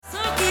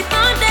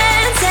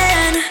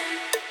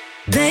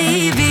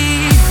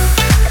baby.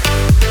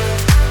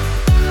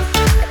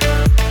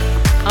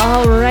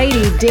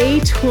 Alrighty, day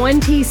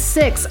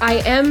 26. I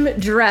am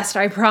dressed,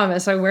 I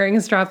promise. I'm wearing a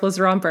strapless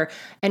romper.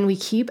 And we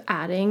keep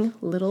adding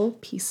little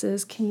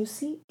pieces. Can you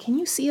see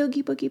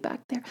Oogie Boogie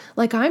back there?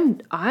 Like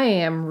I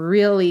am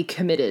really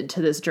committed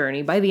to this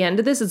journey. By the end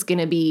of this, it's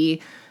gonna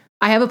be,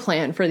 I have a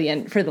plan for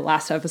the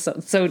last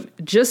episode. So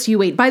just you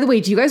wait. By the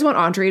way, do you guys want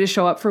Andre to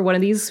show up for one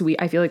of these?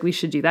 I feel like we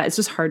should do that. It's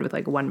just hard with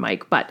like one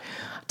mic, but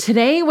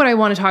today, what I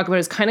want to talk about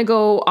is kind of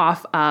go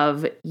off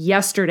of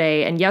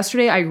yesterday. And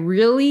yesterday, I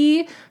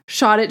really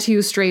shot it to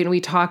you straight and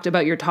we talked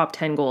about your top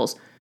 10 goals.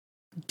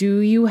 Do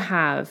you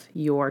have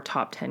your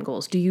top 10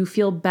 goals? Do you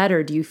feel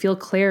better? Do you feel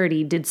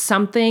clarity? Did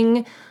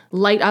something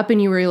light up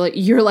and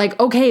you're like,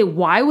 okay,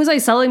 why was I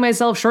selling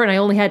myself short and I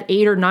only had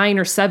 8 or 9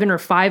 or 7 or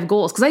 5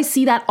 goals? Because I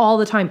see that all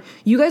the time.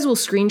 You guys will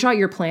screenshot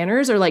your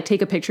planners or like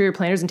take a picture of your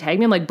planners and tag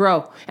me. I'm like,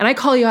 bro, and I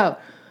call you out.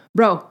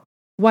 Bro,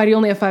 why do you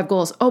only have 5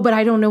 goals? Oh, but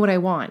I don't know what I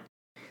want.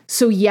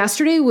 So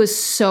yesterday was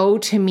so,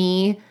 to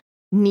me,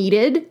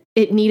 needed.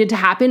 It needed to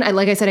happen.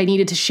 Like I said, I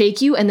needed to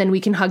shake you and then we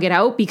can hug it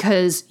out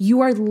because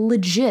you are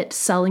legit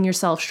selling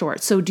yourself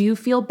short. So do you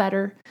feel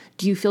better?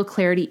 Do you feel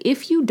clarity?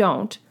 If you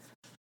don't,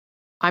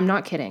 I'm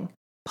not kidding.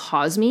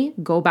 Pause me,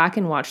 go back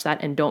and watch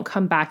that, and don't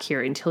come back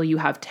here until you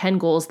have 10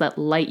 goals that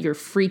light your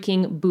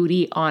freaking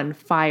booty on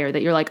fire,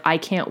 that you're like, I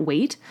can't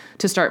wait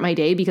to start my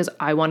day because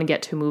I want to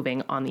get to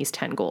moving on these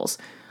 10 goals.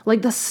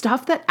 Like the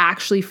stuff that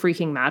actually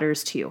freaking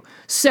matters to you.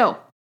 So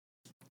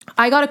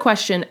I got a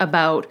question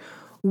about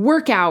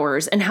work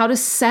hours and how to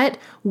set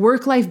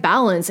work-life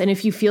balance. And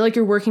if you feel like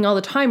you're working all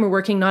the time or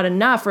working not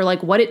enough, or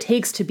like what it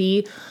takes to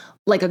be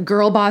like a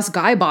girl boss,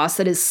 guy boss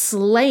that is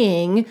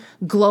slaying,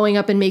 glowing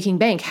up and making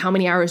bank. How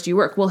many hours do you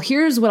work? Well,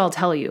 here's what I'll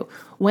tell you.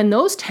 When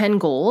those 10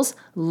 goals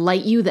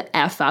light you the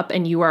F up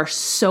and you are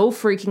so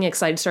freaking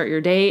excited to start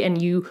your day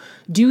and you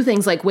do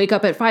things like wake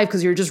up at 5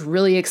 because you're just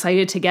really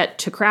excited to get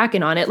to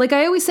cracking on it. Like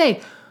I always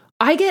say,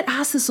 I get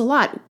asked this a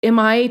lot. Am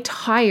I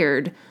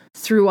tired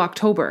through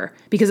October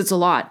because it's a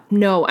lot?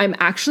 No, I'm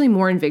actually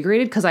more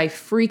invigorated because I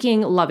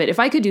freaking love it. If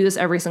I could do this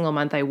every single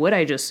month, I would.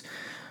 I just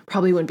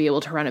probably wouldn't be able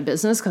to run a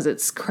business because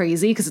it's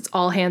crazy, because it's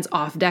all hands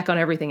off deck on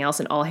everything else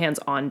and all hands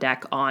on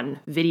deck on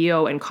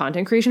video and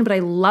content creation. But I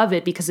love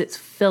it because it's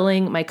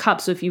filling my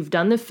cup. So if you've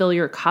done the fill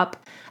your cup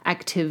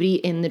activity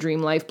in the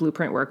Dream Life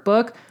Blueprint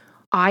workbook,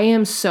 I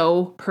am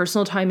so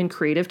personal time and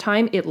creative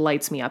time. It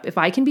lights me up. If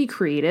I can be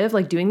creative,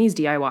 like doing these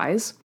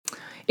DIYs,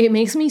 it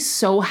makes me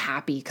so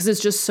happy because it's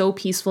just so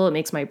peaceful. It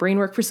makes my brain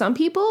work. For some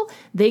people,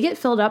 they get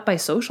filled up by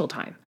social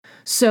time.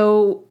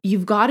 So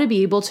you've got to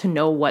be able to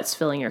know what's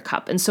filling your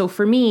cup. And so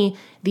for me,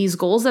 these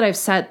goals that I've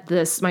set,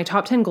 my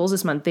top 10 goals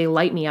this month, they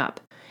light me up.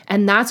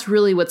 And that's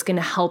really what's going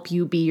to help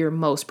you be your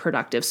most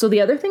productive. So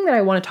the other thing that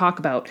I want to talk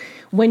about,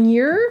 when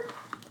you're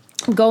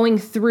going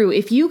through,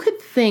 if you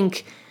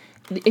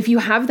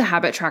have the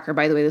habit tracker,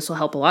 by the way, this will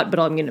help a lot, but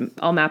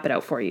I'll map it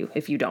out for you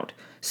if you don't.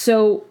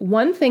 So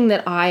one thing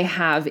that I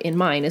have in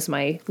mind is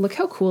look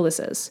how cool this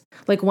is.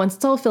 Like once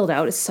it's all filled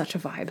out, it's such a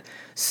vibe.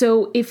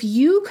 So if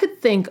you could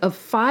think of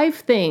 5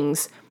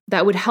 things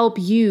that would help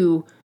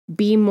you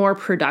be more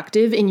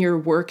productive in your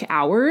work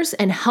hours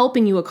and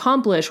helping you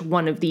accomplish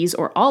one of these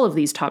or all of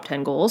these top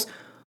 10 goals,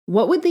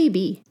 what would they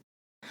be?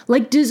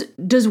 Like does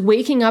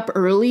waking up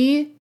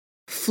early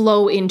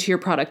flow into your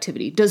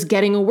productivity? Does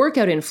getting a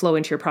workout in flow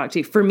into your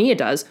productivity? For me, it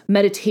does.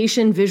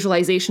 Meditation,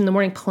 visualization in the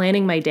morning,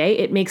 planning my day,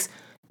 it makes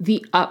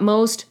the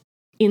utmost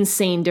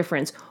insane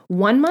difference.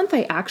 One month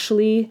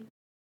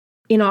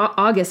in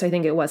August, I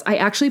think it was, I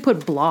actually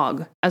put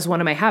blog as one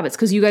of my habits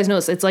because you guys know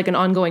it's like an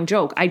ongoing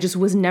joke. I just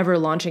was never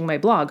launching my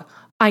blog.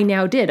 I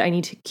now did. I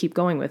need to keep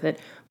going with it,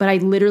 but I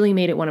literally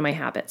made it one of my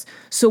habits.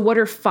 So what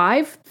are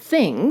 5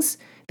 things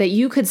that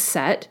you could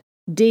set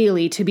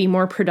daily to be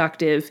more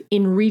productive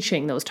in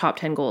reaching those top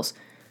 10 goals?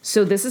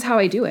 So this is how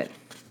I do it.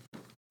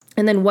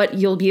 And then what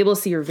you'll be able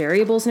to see your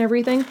variables and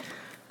everything.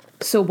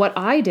 So what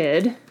I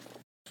did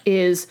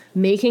is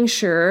making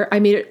sure I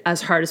made it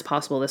as hard as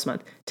possible this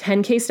month.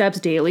 10K steps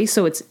daily.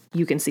 So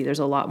you can see there's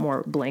a lot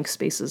more blank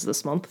spaces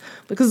this month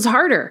because it's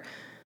harder.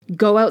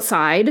 Go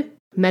outside,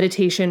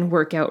 meditation,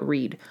 workout,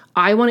 read.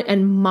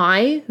 And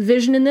my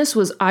vision in this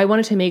was I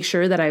wanted to make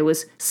sure that I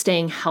was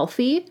staying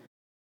healthy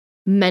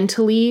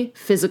mentally,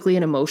 physically,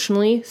 and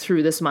emotionally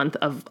through this month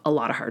of a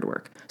lot of hard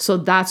work. So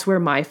that's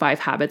where my 5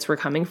 habits were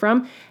coming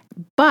from.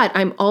 But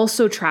I'm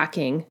also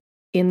tracking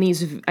in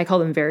these, I call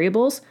them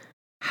variables,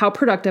 how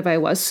productive I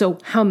was. So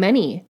how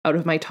many out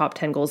of my top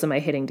 10 goals am I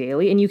hitting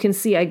daily? And you can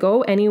see I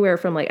go anywhere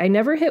from I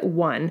never hit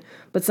 1,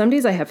 but some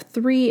days I have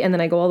 3, and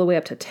then I go all the way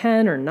up to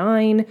 10 or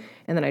 9,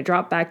 and then I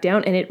drop back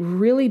down. And it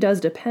really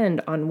does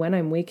depend on when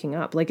I'm waking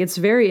up. Like it's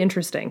very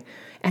interesting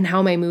and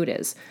how my mood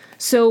is.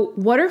 So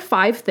what are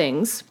 5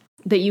 things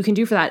that you can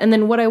do for that? And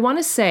then what I want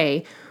to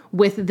say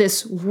with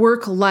this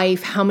work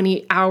life, how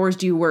many hours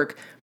do you work?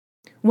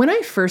 When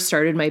I first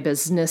started my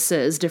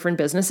different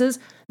businesses,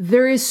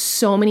 there is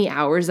so many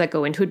hours that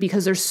go into it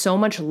because there's so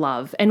much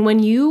love. And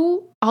when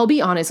you I'll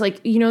be honest,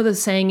 like, you know, the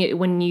saying,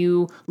 when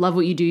you love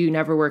what you do, you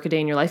never work a day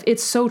in your life.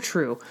 It's so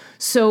true.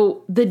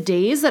 So the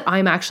days that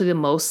I'm actually the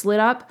most lit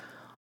up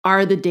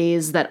are the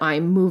days that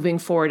I'm moving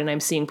forward and I'm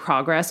seeing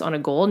progress on a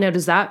goal. Now,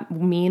 does that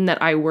mean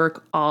that I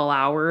work all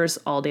hours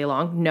all day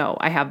long? No,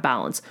 I have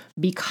balance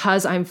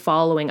because I'm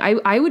following.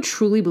 I would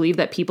truly believe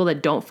that people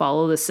that don't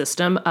follow the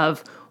system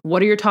of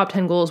what are your top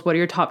 10 goals, what are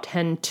your top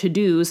 10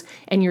 to-dos,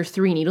 and your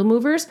 3 needle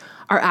movers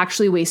are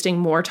actually wasting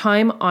more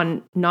time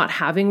on not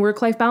having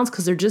work-life balance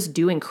because they're just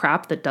doing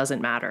crap that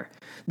doesn't matter.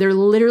 They're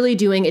literally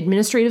doing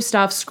administrative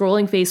stuff,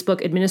 scrolling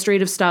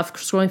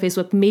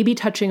Facebook, maybe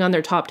touching on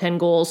their top 10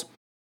 goals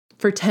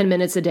for 10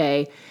 minutes a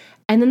day.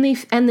 And then they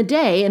end the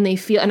day and they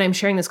feel, and I'm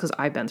sharing this because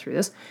I've been through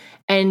this,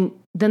 and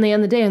then they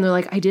end the day and they're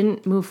like, I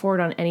didn't move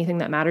forward on anything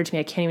that mattered to me.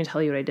 I can't even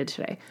tell you what I did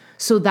today.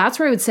 So that's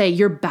where I would say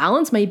your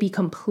balance might be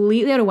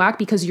completely out of whack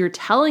because you're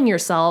telling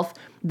yourself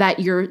that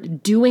you're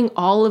doing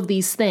all of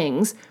these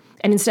things.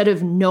 And instead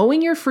of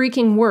knowing your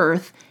freaking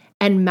worth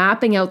and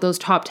mapping out those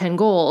top 10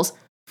 goals,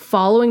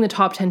 following the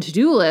top 10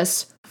 to-do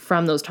lists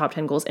from those top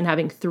 10 goals and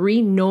having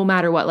 3 no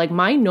matter what, like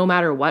mine, no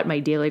matter what, my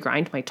daily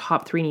grind, my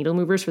top 3 needle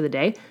movers for the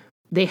day,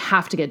 they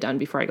have to get done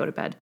before I go to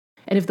bed.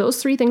 And if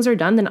those 3 things are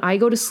done, then I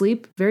go to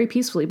sleep very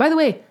peacefully. By the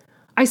way,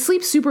 I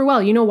sleep super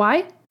well. You know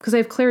why? Because I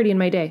have clarity in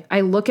my day.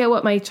 I look at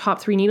what my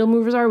top 3 needle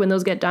movers are. When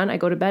those get done, I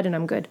go to bed and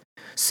I'm good.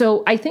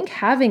 So I think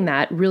having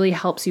that really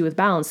helps you with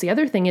balance. The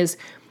other thing is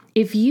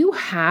if you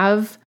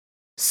have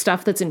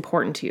stuff that's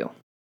important to you,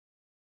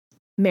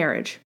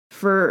 marriage.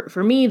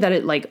 For me, that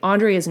it like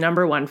Andre is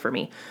number 1 for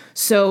me.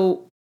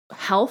 So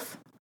health,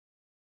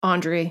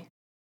 Andre,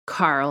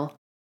 Carl,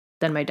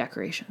 then my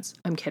decorations.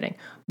 I'm kidding.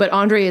 But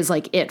Andre is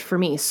like it for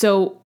me.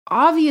 So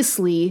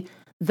obviously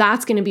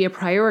that's going to be a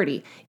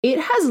priority. It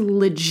has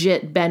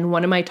legit been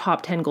one of my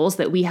top 10 goals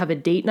that we have a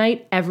date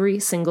night every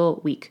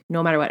single week,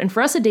 no matter what. And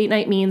for us, a date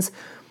night means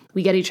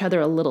we get each other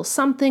a little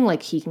something,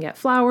 like he can get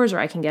flowers or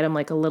I can get him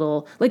like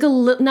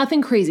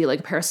nothing crazy,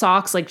 like a pair of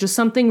socks, like just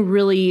something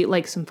really,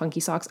 like some funky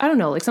socks. I don't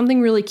know, like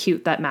something really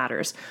cute that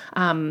matters.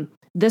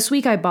 This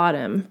week I bought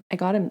a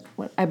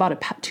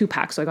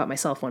 2-pack, so I got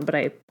myself one, but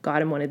I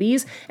got him one of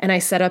these and I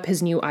set up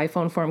his new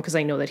iPhone for him because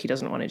I know that he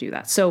doesn't want to do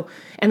that. So,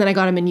 and then I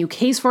got him a new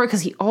case for it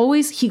because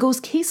he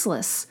goes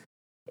caseless.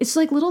 It's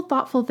like little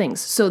thoughtful things.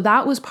 So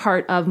that was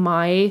part of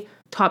my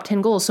top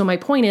 10 goals. So my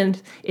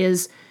point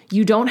is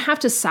you don't have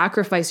to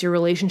sacrifice your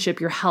relationship,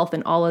 your health,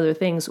 and all other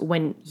things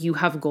when you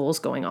have goals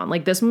going on.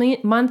 Like this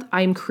month,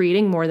 I'm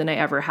creating more than I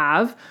ever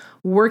have,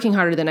 working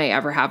harder than I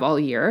ever have all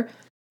year.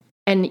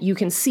 And you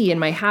can see in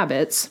my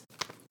habits,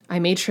 I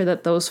made sure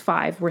that those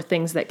 5 were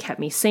things that kept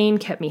me sane,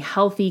 kept me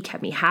healthy,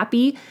 kept me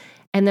happy.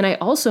 And then I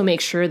also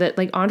make sure that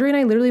like Andre and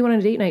I literally went on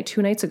a date night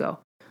 2 nights ago.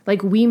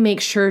 Like we make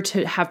sure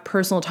to have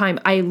personal time.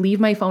 I leave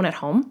my phone at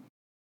home.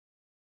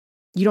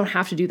 You don't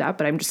have to do that,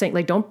 but I'm just saying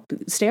like don't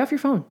stay off your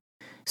phone.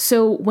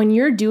 So when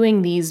you're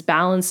doing these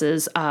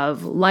balances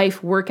of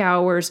life, work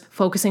hours,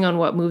 focusing on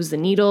what moves the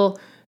needle,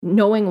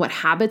 knowing what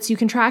habits you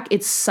can track,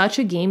 it's such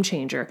a game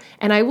changer.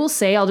 And I will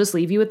say, I'll just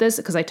leave you with this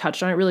because I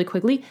touched on it really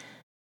quickly.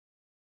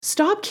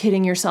 Stop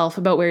kidding yourself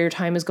about where your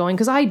time is going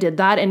because I did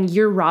that and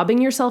you're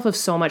robbing yourself of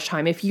so much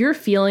time. If you're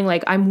feeling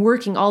like I'm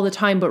working all the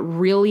time, but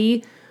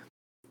really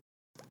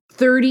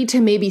 30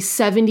 to maybe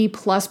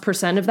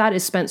 70+% of that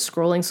is spent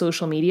scrolling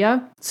social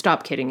media,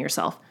 stop kidding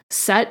yourself.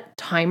 Set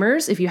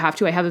timers if you have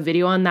to. I have a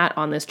video on that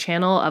on this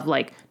channel of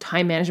like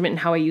time management and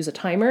how I use a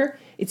timer.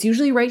 It's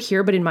usually right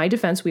here, but in my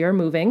defense, we are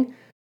moving.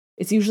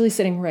 It's usually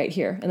sitting right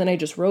here. And then I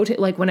just rotate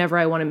like whenever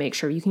I want to make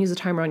sure. You can use a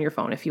timer on your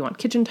phone if you want.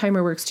 Kitchen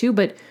timer works too,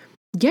 but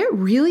get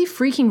really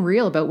freaking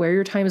real about where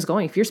your time is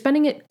going. If you're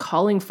spending it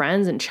calling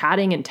friends and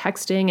chatting and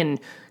texting and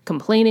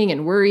complaining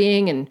and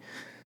worrying and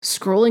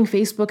scrolling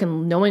Facebook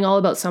and knowing all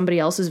about somebody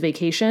else's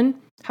vacation,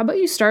 how about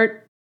you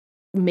start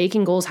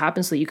making goals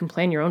happen so that you can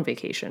plan your own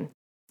vacation?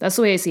 That's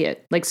the way I see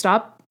it. Like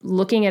stop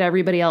looking at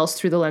everybody else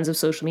through the lens of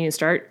social media and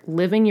start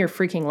living your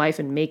freaking life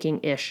and making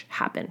ish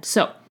happen.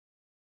 So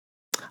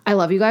I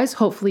love you guys.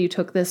 Hopefully you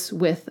took this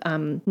with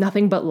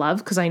nothing but love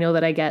because I know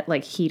that I get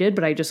like heated,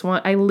 but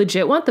I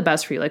legit want the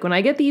best for you. Like when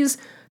I get these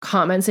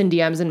comments and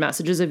DMs and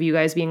messages of you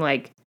guys being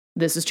like,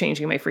 this is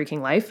changing my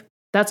freaking life,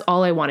 that's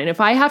all I want. And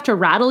if I have to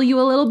rattle you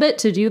a little bit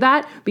to do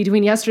that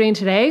between yesterday and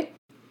today,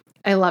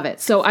 I love it.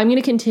 So I'm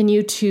going to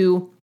continue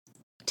to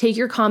take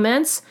your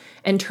comments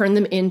and turn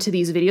them into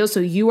these videos. So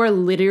you are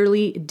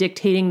literally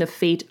dictating the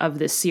fate of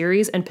this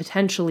series and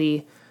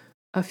potentially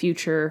a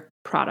future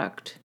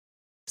product.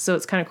 So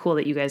it's kind of cool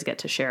that you guys get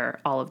to share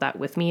all of that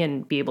with me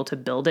and be able to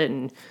build it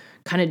and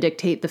kind of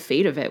dictate the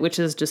fate of it, which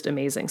is just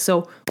amazing.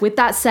 So with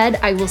that said,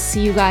 I will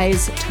see you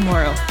guys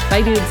tomorrow.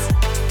 Bye,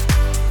 dudes.